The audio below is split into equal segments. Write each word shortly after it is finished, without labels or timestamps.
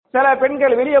சில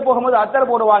பெண்கள் வெளியே போகும்போது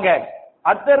அத்தர் போடுவாங்க.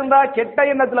 அத்தர் இருந்தா கெட்ட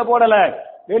எண்ணத்துல போடல,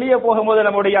 வெளியே போகும்போது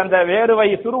நம்முடைய அந்த வேர்வை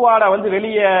சுருவாட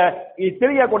வெளியே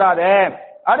தெரியக்கூடாது,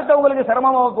 அடுத்தவங்களுக்கு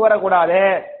சிரமமாவுக்கு வரக்கூடாது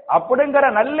அப்படிங்கிற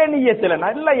நல்ல நியத்துல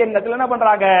நல்ல எண்ணத்துல என்ன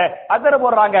பண்றாங்க, அத்தர்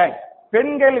போடுறாங்க.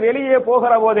 பெண்கள் வெளியே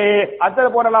போகிற போது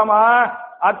அத்தர் போடலாமா,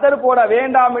 அத்தர் போட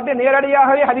வேண்டாம் என்று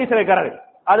நேரடியாகவே ஹதீஸ் இருக்கிறது.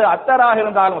 அது அத்தராக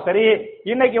இருந்தாலும் சரி,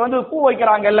 இன்னைக்கு பூ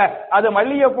வைக்கிறாங்கல்ல, அது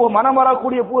மல்லிகைப்பூ மனம்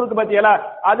வரக்கூடிய பூ இருக்கு பத்தியல,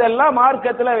 அதெல்லாம்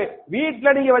மார்க்கத்துல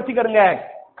வீட்டுல நீங்க வச்சுக்கிறீங்க.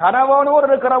 கணவனோடு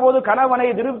இருக்கிற போது கணவனை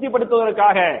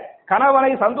திருப்திப்படுத்துவதற்காக, கணவனை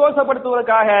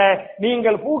சந்தோஷப்படுத்துவதற்காக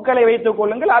நீங்கள் பூக்களை வைத்துக்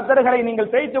கொள்ளுங்கள், அத்தர்களை நீங்கள்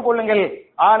தேய்த்துக் கொள்ளுங்கள்.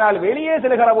 ஆனால் வெளியே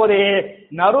செல்கிற போது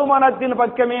நறுமணத்தின்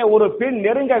பக்கமே ஒரு பெண்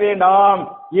நெருங்க வேண்டாம்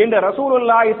என்று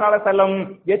ரசூலுல்லாஹி ஸல்லல்லாஹு அலைஹி வஸல்லம்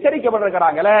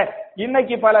எச்சரிக்கப்பட்டிருக்கிறாங்களே.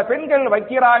 இன்னைக்கு பல பெண்கள்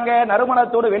வைக்கிறாங்க,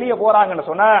 நறுமணத்தோடு வெளியே போறாங்கன்னு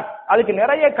சொன்னா அதுக்கு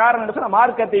நிறைய காரணம் சொன்னா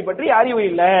மார்க்கத்தை பற்றி அறிவு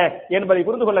இல்லை என்பதை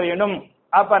புரிந்து கொள்ள வேண்டும்.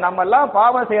 அப்ப நம்ம எல்லாம்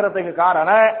பாவம் செய்யறதுக்கு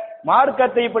காரணம்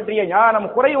மார்க்கத்தை பற்றிய ஞானம்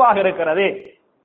குறைவாக இருக்கிறது.